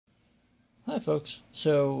Hi folks,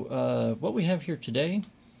 so what we have here today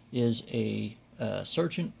is a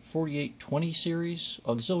Sargent 4820 series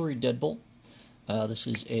auxiliary deadbolt. This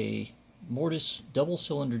is a mortise double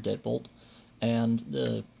cylinder deadbolt, and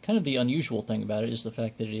the unusual thing about it is the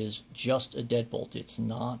fact that it is just a deadbolt. It's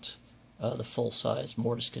not the full-size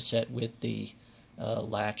mortise cassette with the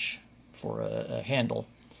latch for a handle.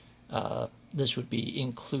 This would be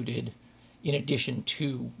included in addition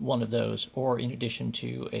to one of those, or in addition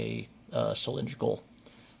to a cylindrical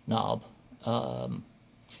knob.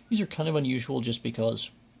 These are kind of unusual just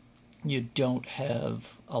because you don't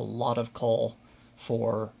have a lot of call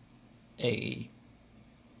for a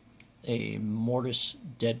mortise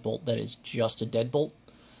deadbolt that is just a deadbolt.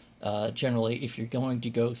 Generally, if you're going to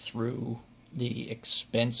go through the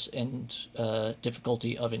expense and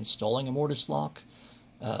difficulty of installing a mortise lock,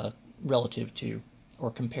 relative to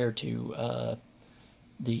or compared to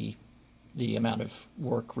the amount of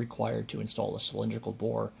work required to install a cylindrical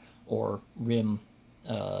bore or rim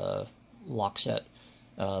lock set,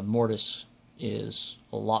 mortise is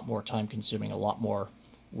a lot more time consuming, a lot more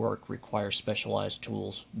work, requires specialized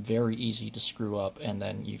tools, very easy to screw up, and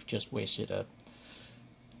then you've just wasted a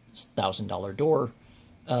 $1,000 door.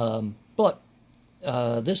 But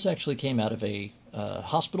this actually came out of a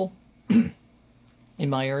hospital in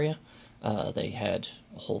my area. They had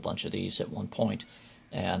a whole bunch of these at one point,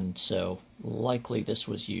 and so likely this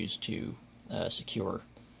was used to secure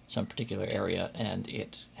some particular area, and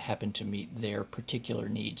it happened to meet their particular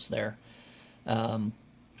needs there.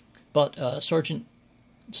 But Sargent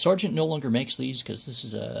no longer makes these because this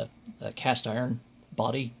is a cast iron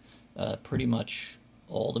body. Pretty much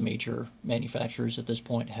all the major manufacturers at this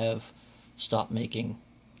point have stopped making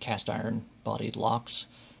cast iron bodied locks,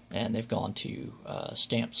 and they've gone to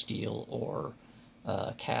stamped steel or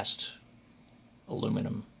cast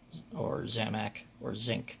aluminum or Zamac or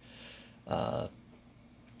zinc,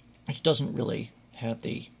 which doesn't really have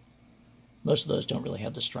most of those don't really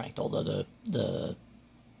have the strength, although the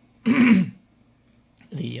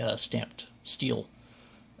stamped steel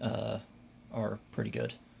are pretty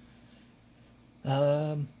good.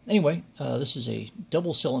 Anyway, this is a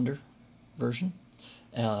double cylinder version.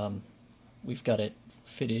 We've got it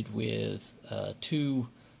fitted with two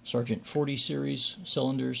Sargent 40 series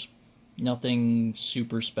cylinders. Nothing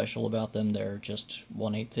super special about them. They're just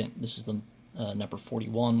 1/8 inch. This is the number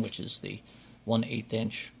 41, which is the 1/8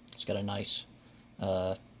 inch. It's got a nice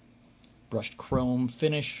brushed chrome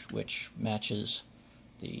finish, which matches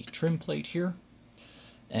the trim plate here.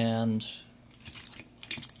 And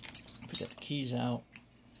if we get the keys out,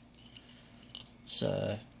 it's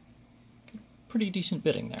pretty decent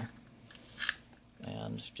bitting there.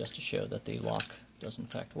 And just to show that the lock does in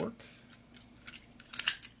fact work,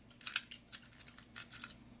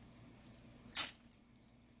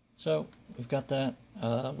 so we've got that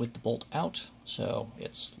with the bolt out, so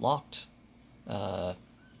it's locked.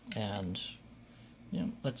 And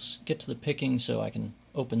let's get to the picking so I can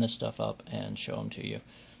open this stuff up and show them to you.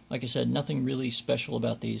 Like I said, nothing really special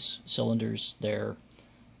about these cylinders. They're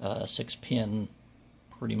 6-pin,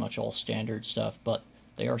 pretty much all standard stuff, but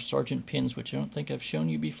they are Sargent pins, which I don't think I've shown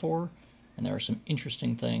you before, and there are some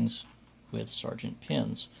interesting things with Sargent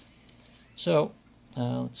pins. So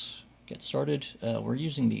let's get started. We're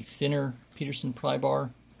using the thinner Peterson pry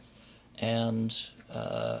bar, and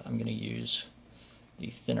I'm going to use the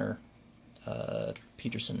thinner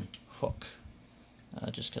Peterson hook,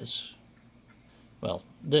 just because, well,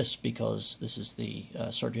 because this is the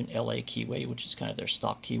Sargent LA keyway, which is kind of their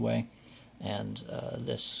stock keyway, and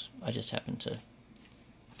this, I just happen to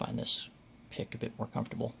find this pick a bit more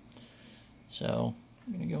comfortable. So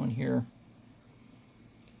I'm going to go in here,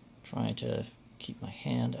 trying to keep my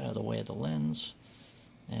hand out of the way of the lens,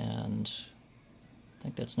 and I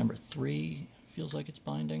think that's number 3. Feels like it's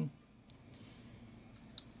binding.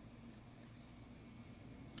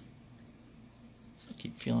 So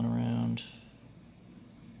keep feeling around.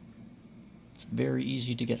 It's very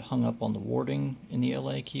easy to get hung up on the warding in the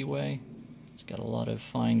LA keyway. It's got a lot of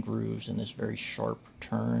fine grooves in this very sharp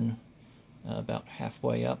turn about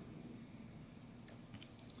halfway up.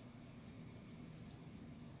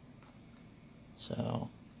 So,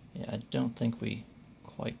 yeah, I don't think we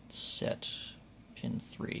quite set pin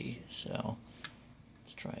 3, so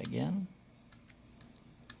let's try again.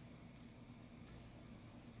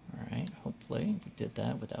 Alright, hopefully we did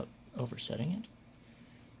that without oversetting it.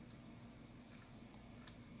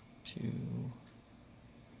 2,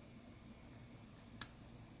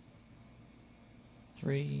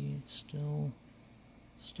 3, still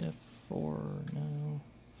stiff. 4, no.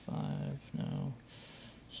 5, no.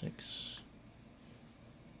 6.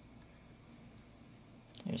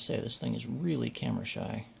 I gotta say, this thing is really camera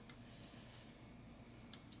shy.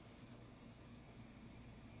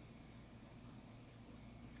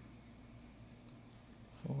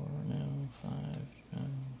 Four, no, 5, no,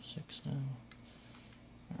 6, no.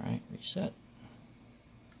 Alright, reset.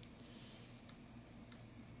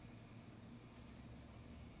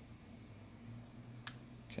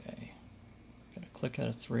 Okay, gotta click out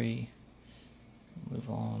of 3, move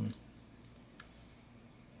on.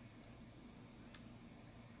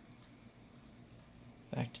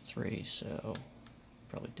 Back to 3, so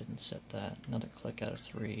probably didn't set that. Another click out of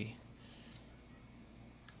 3.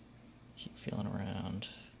 Keep feeling around.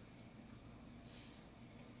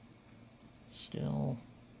 Still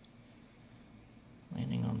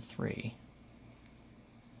landing on 3.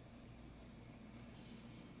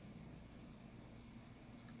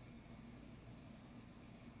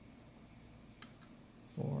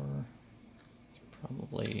 Four,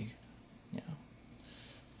 probably, yeah,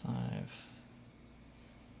 5,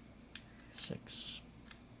 6,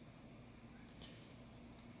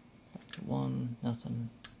 back to 1, nothing.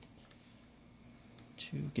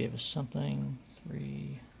 2 gave us something.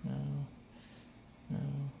 3, no, no,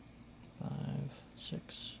 5,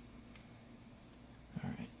 6.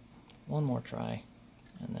 Alright, one more try,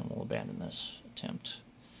 and then we'll abandon this attempt.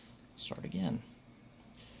 Start again.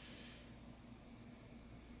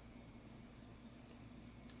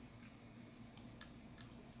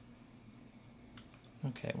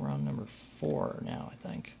 Okay, we're on number 4 now, I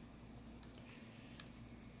think.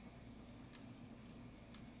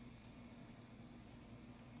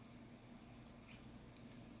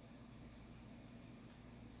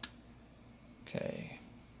 Okay,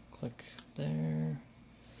 click there,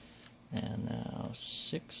 and now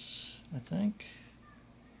 6, I think.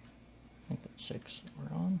 I think that's 6 that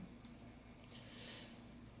we're on.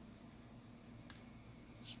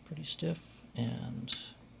 It's pretty stiff, and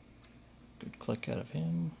good click out of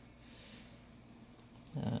him.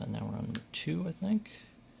 Now we're on number 2, I think.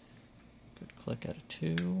 Good click out of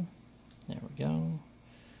 2. There we go.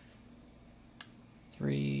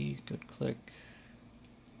 3, good click.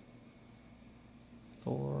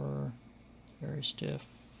 4, very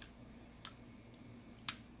stiff.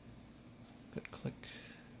 Good click.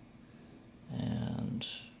 And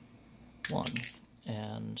 1.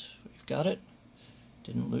 And we've got it.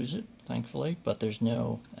 Didn't lose it, thankfully, but there's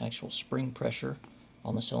no actual spring pressure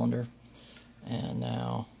on the cylinder. And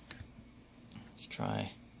now let's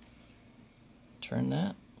try turn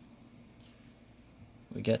that.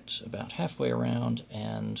 We get about halfway around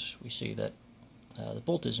and we see that the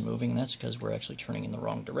bolt isn't moving, and that's because we're actually turning in the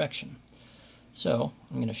wrong direction. So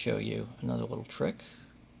I'm going to show you another little trick.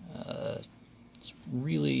 It's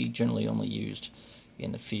really generally only used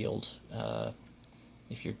in the field.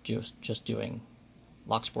 If you're just doing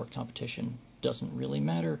lock sport competition, doesn't really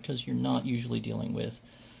matter because you're not usually dealing with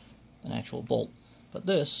an actual bolt. But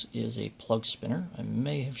this is a plug spinner. I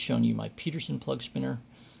may have shown you my Peterson plug spinner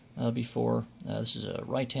before. This is a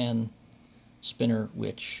Ritan spinner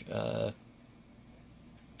which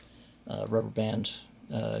Rubber Band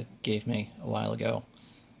gave me a while ago,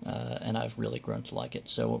 and I've really grown to like it.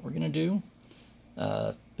 So what we're going to do,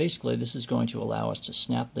 basically this is going to allow us to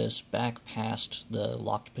snap this back past the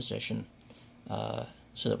locked position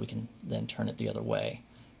so that we can then turn it the other way.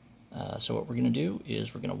 So what we're going to do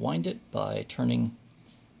is we're going to wind it by turning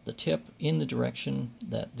the tip in the direction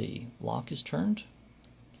that the lock is turned,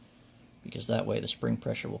 because that way the spring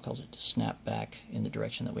pressure will cause it to snap back in the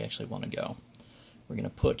direction that we actually want to go. We're going to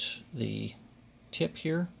put the tip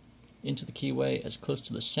here into the keyway as close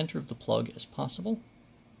to the center of the plug as possible.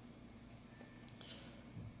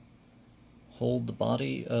 Hold the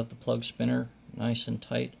body of the plug spinner nice and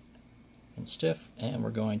tight and stiff, and we're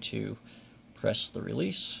going to press the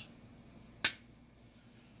release.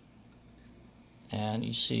 And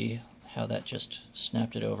you see how that just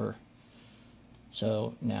snapped it over.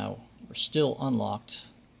 So now we're still unlocked,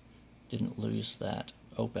 didn't lose that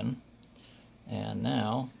open. And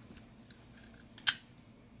now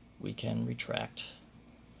we can retract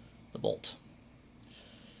the bolt.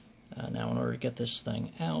 Now in order to get this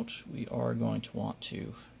thing out, we are going to want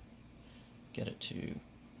to get it to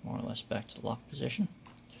more or less back to the lock position.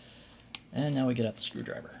 And now we get out the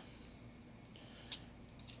screwdriver.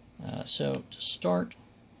 So to start,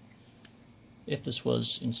 if this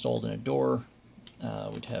was installed in a door,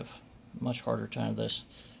 we'd have a much harder time with this.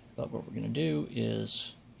 But what we're going to do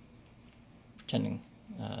is, pretending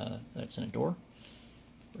that it's in a door,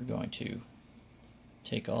 we're going to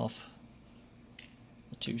take off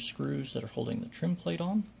the 2 screws that are holding the trim plate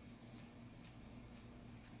on.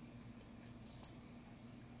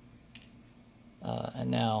 And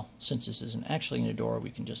now, since this isn't actually in a door, we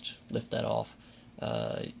can just lift that off.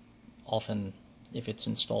 Often, if it's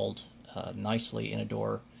installed nicely in a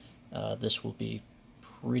door, this will be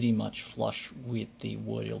pretty much flush with the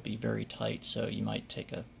wood. It'll be very tight, so you might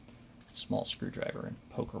take a small screwdriver and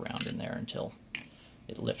poke around in there until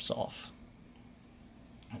it lifts off.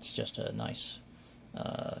 It's just a nice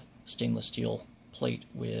stainless steel plate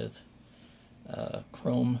with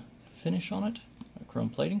chrome finish on it, chrome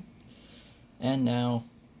plating. And now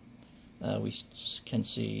we can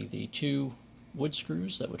see the 2 wood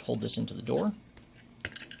screws that would hold this into the door.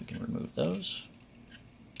 We can remove those.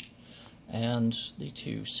 And the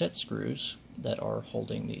 2 set screws that are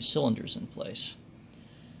holding the cylinders in place.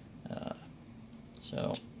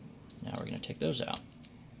 So now we're going to take those out.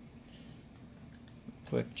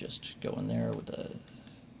 Quick, just go in there with a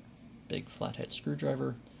big flathead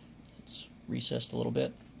screwdriver. It's recessed a little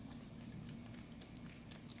bit.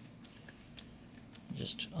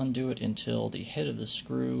 Just undo it until the head of the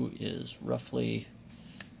screw is roughly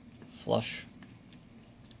flush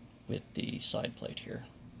with the side plate here.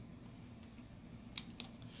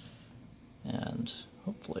 And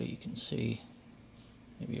hopefully you can see,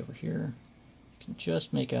 maybe over here, you can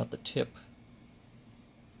just make out the tip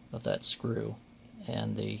of that screw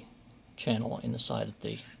and the channel in the side of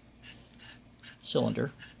the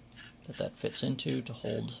cylinder that fits into to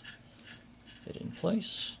hold it in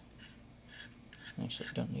place. Actually,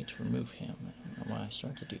 I don't need to remove him. I don't know why I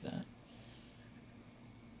started to do that.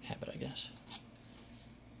 Habit, I guess.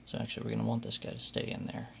 So actually, we're going to want this guy to stay in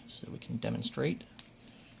there so that we can demonstrate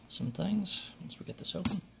some things once we get this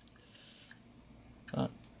open.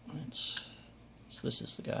 But so this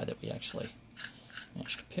is the guy that we actually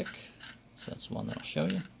managed to pick. So that's the one that I'll show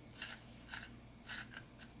you.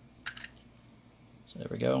 So there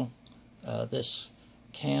we go. This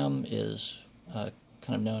cam is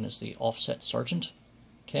kind of known as the offset Sargent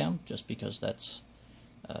cam, just because that's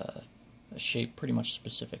a shape pretty much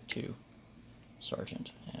specific to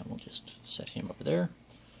Sargent. And we'll just set him over there.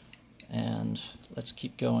 And let's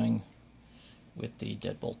keep going with the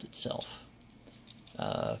deadbolt itself.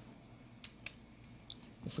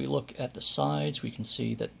 If we look at the sides, we can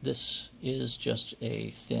see that this is just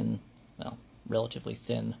a thin, well, relatively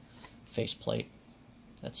thin faceplate.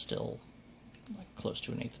 That's still like close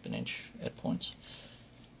to 1/8 of an inch at points.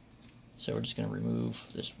 So we're just going to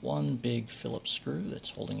remove this one big Phillips screw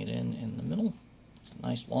that's holding it in the middle. It's a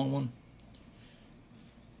nice long one.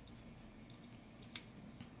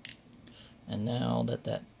 And now that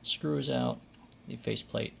that screw is out, the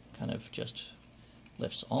faceplate kind of just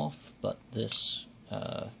lifts off, but this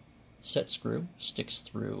set screw sticks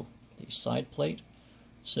through the side plate.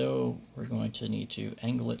 So we're going to need to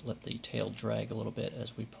angle it, let the tail drag a little bit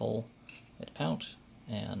as we pull it out,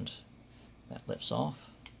 and that lifts off.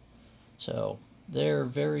 So they're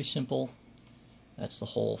very simple. That's the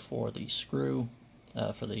hole for the screw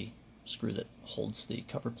that holds the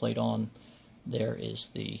cover plate on. There is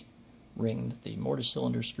the ring that the mortise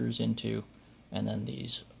cylinder screws into, and then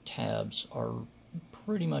these tabs are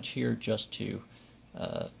pretty much here just to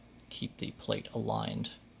keep the plate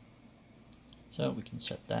aligned. So we can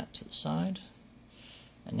set that to the side,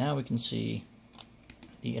 and now we can see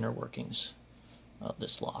the inner workings of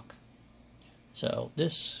this lock. So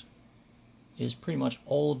this is pretty much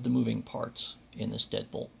all of the moving parts in this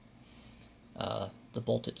deadbolt. The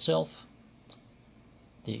bolt itself,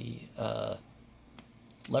 the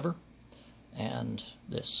lever, and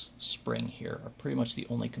this spring here are pretty much the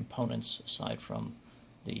only components aside from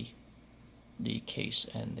the case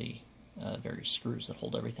and the various screws that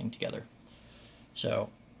hold everything together. So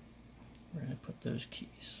we're going to put those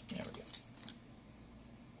keys. There we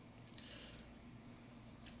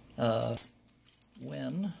go.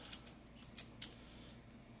 When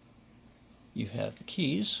you have the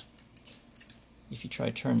keys, if you try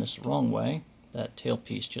to turn this the wrong way, that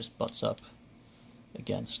tailpiece just butts up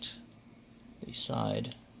against the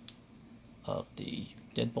side of the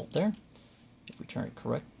deadbolt there. If we turn it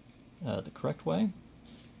the correct way,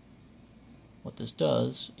 what this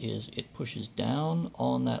does is it pushes down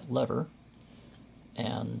on that lever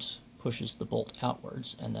and pushes the bolt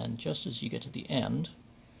outwards, and then just as you get to the end,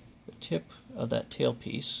 the tip of that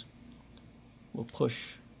tailpiece will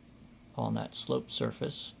push on that sloped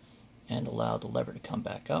surface and allow the lever to come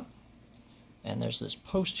back up. And there's this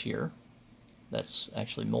post here that's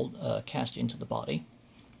actually cast into the body.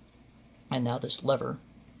 And now this lever,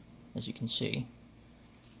 as you can see,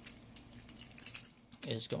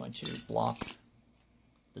 is going to block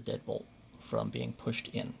the deadbolt from being pushed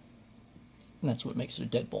in. And that's what makes it a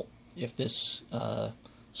deadbolt. If this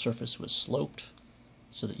surface was sloped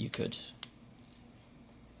so that you could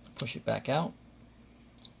push it back out,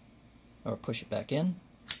 or push it back in,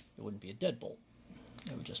 it wouldn't be a deadbolt.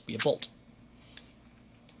 It would just be a bolt.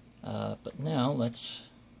 But now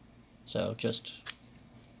so just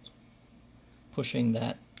pushing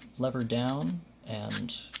that lever down,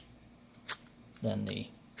 and then the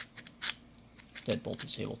deadbolt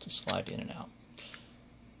is able to slide in and out.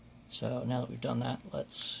 So now that we've done that,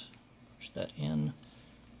 let's push that in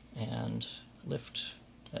and lift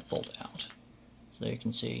that bolt out. So there you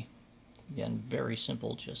can see, again, very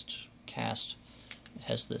simple, just cast. It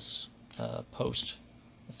has this post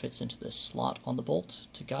that fits into this slot on the bolt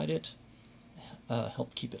to guide it,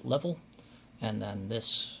 help keep it level, and then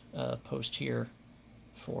this post here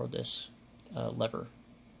for this lever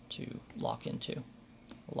to lock into,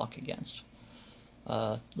 lock against.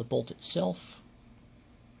 The bolt itself,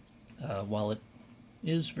 while it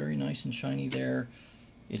is very nice and shiny there,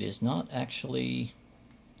 it is not actually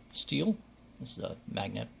steel. This is a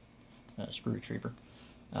magnet screw retriever.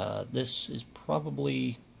 This is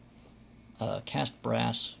probably cast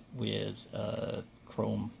brass with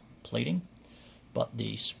chrome plating, but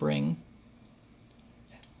the spring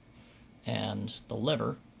and the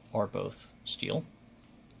lever are both steel.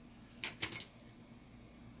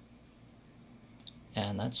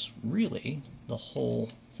 And that's really the whole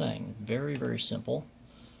thing. Very, very simple.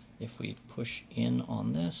 If we push in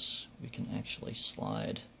on this, we can actually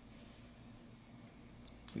slide.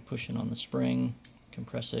 If we push in on the spring,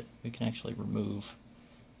 compress it, we can actually remove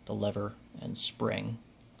the lever and spring.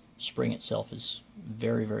 Spring itself is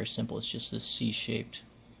very, very simple. It's just this C-shaped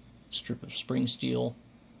strip of spring steel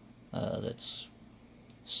that's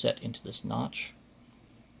set into this notch.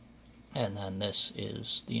 And then this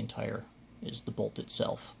is the bolt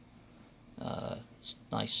itself. It's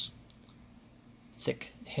nice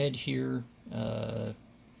thick head here.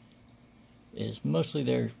 Is mostly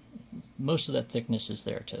there. Most of that thickness is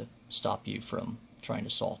there to stop you from trying to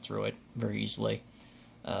saw through it very easily.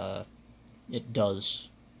 It does,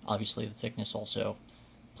 obviously the thickness also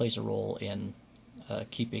plays a role in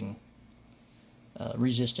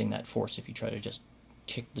resisting that force if you try to just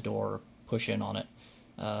kick the door or push in on it,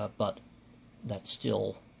 but that's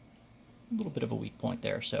still a little bit of a weak point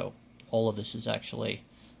there. So all of this is actually,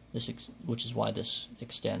 which is why this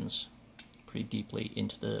extends pretty deeply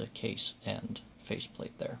into the case and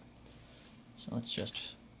faceplate there. So let's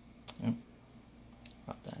just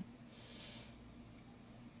drop that.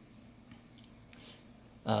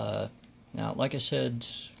 Now, like I said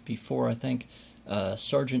before, I think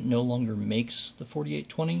Sargent no longer makes the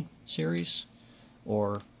 4820 series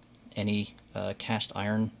or any cast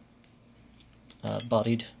iron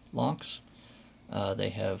bodied locks. They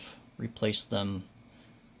have replaced them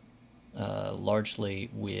largely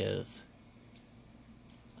with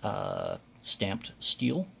stamped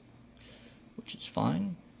steel, which is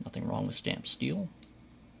fine. Nothing wrong with stamped steel.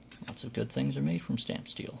 Lots of good things are made from stamped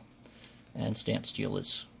steel. And stamped steel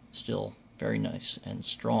is still very nice and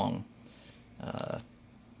strong. A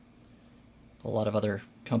lot of other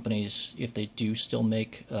companies, if they do still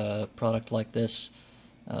make a product like this,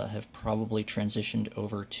 have probably transitioned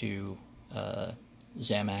over to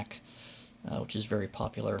Zamac, which is very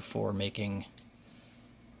popular for making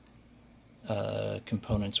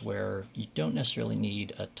components where you don't necessarily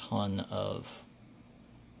need a ton of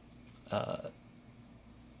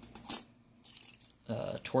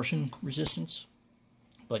torsion resistance,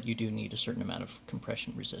 but you do need a certain amount of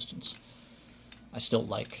compression resistance. I still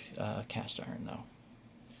like cast iron though.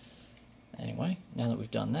 Anyway, now that we've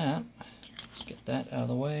done that, let's get that out of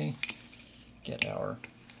the way, get our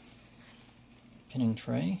pinning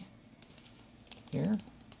tray here,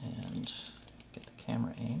 and get the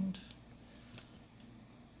camera aimed.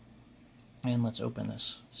 And let's open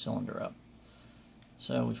this cylinder up.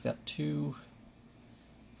 So we've got two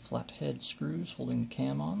flathead screws holding the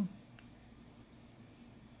cam on.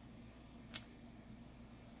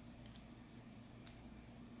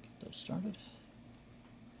 Get those started.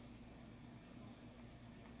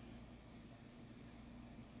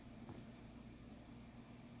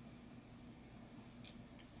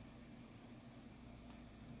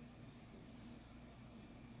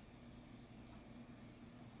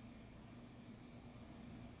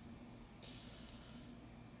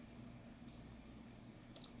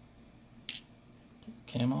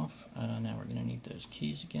 Cam off. Now we're going to need those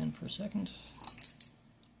keys again for a second.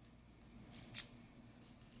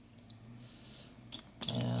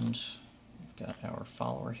 And we've got our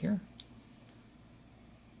follower here.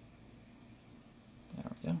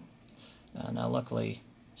 There we go. Now luckily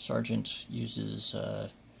Sargent uses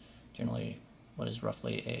generally what is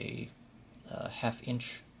roughly a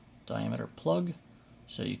half-inch diameter plug,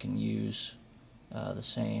 so you can use the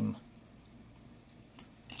same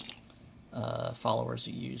followers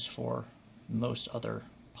you use for most other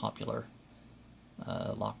popular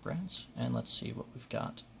lock brands. And let's see what we've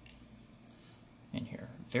got in here.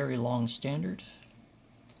 Very long standard,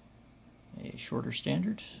 a shorter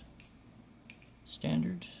standard,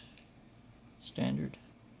 standard, standard,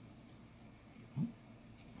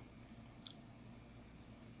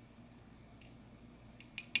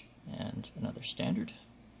 and another standard.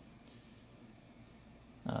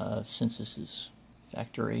 Since this is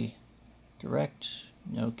factory direct,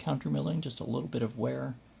 no countermilling, just a little bit of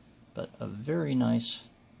wear, but a very nice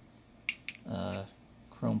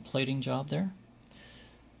chrome plating job there.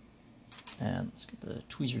 And let's get the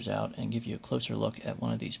tweezers out and give you a closer look at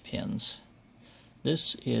one of these pins.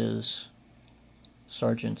 This is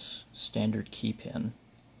Sargent's standard key pin,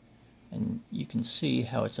 and you can see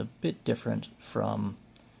how it's a bit different from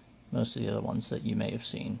most of the other ones that you may have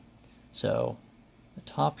seen. So the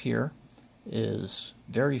top here is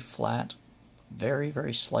very flat,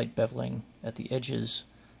 very slight beveling at the edges.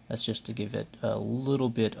 That's just to give it a little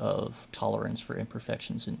bit of tolerance for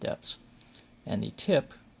imperfections and depths. And the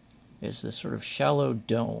tip is this sort of shallow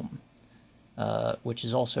dome, which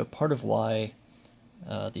is also part of why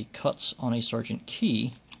the cuts on a Sargent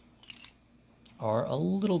key are a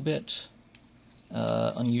little bit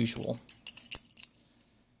unusual.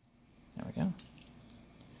 There we go.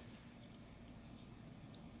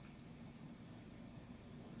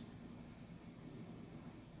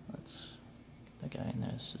 Let's get the guy in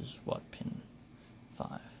there. This is what, pin 5.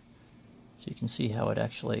 So you can see how it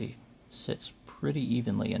actually sits pretty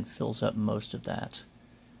evenly and fills up most of that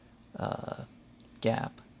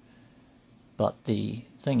gap. But the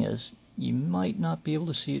thing is, you might not be able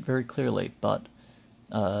to see it very clearly, but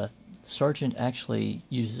Sargent actually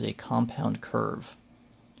uses a compound curve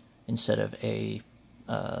instead of a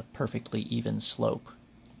perfectly even slope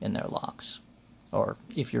in their locks, or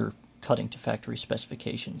if you're cutting to factory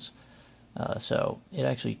specifications. So it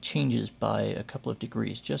actually changes by a couple of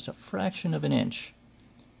degrees, just a fraction of an inch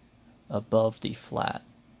above the flat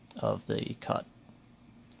of the cut,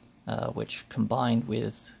 which combined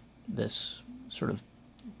with this sort of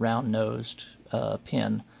round-nosed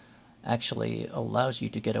pin actually allows you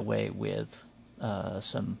to get away with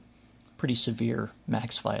some pretty severe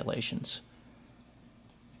max violations.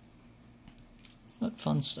 But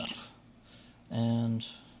fun stuff. And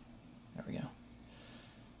there we go.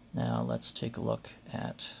 Now let's take a look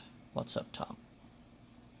at what's up top.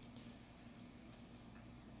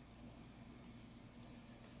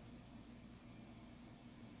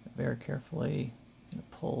 Very carefully, going to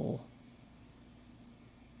pull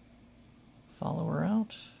follower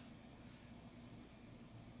out.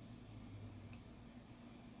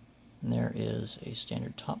 And there is a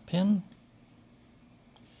standard top pin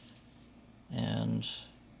and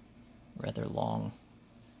rather long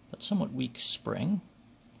but somewhat weak spring.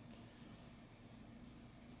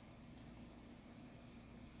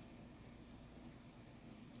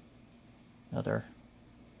 Another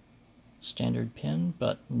standard pin,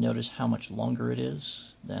 but notice how much longer it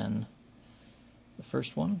is than the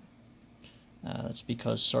first one. That's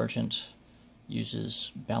because Sargent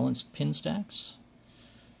uses balanced pin stacks.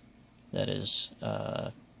 That is,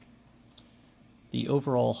 the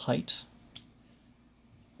overall height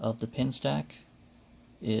of the pin stack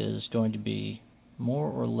is going to be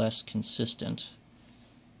more or less consistent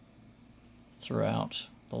throughout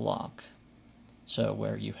the lock. So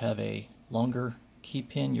where you have a longer key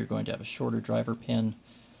pin, you're going to have a shorter driver pin,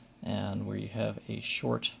 and where you have a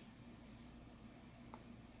short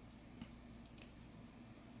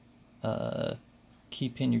key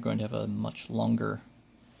pin, you're going to have a much longer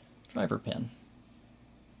driver pin,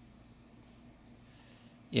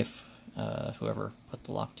 if whoever put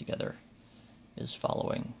the lock together is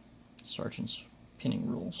following Sargent's pinning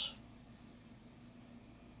rules.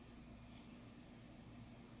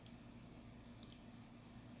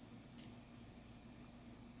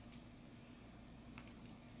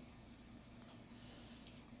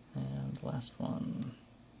 And last one.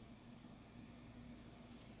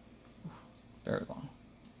 Very long.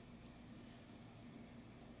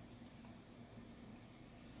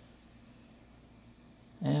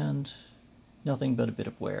 And nothing but a bit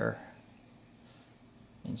of wear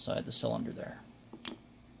inside the cylinder there.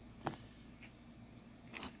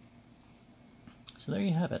 So there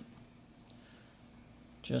you have it.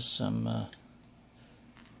 Just some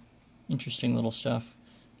interesting little stuff.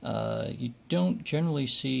 You don't generally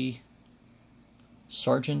see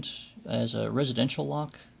Sargent as a residential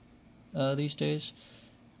lock these days.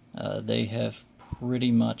 They have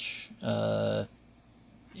pretty much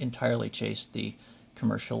entirely chased the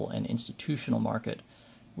commercial and institutional market,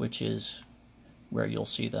 which is where you'll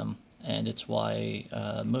see them and it's why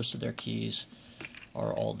most of their keys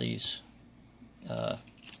are all these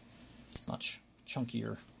much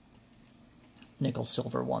chunkier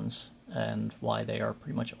nickel-silver ones, and why they are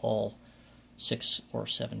pretty much all 6 or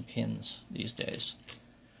 7 pins these days.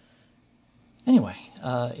 Anyway,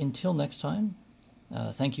 until next time,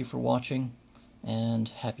 thank you for watching, and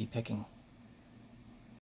happy picking.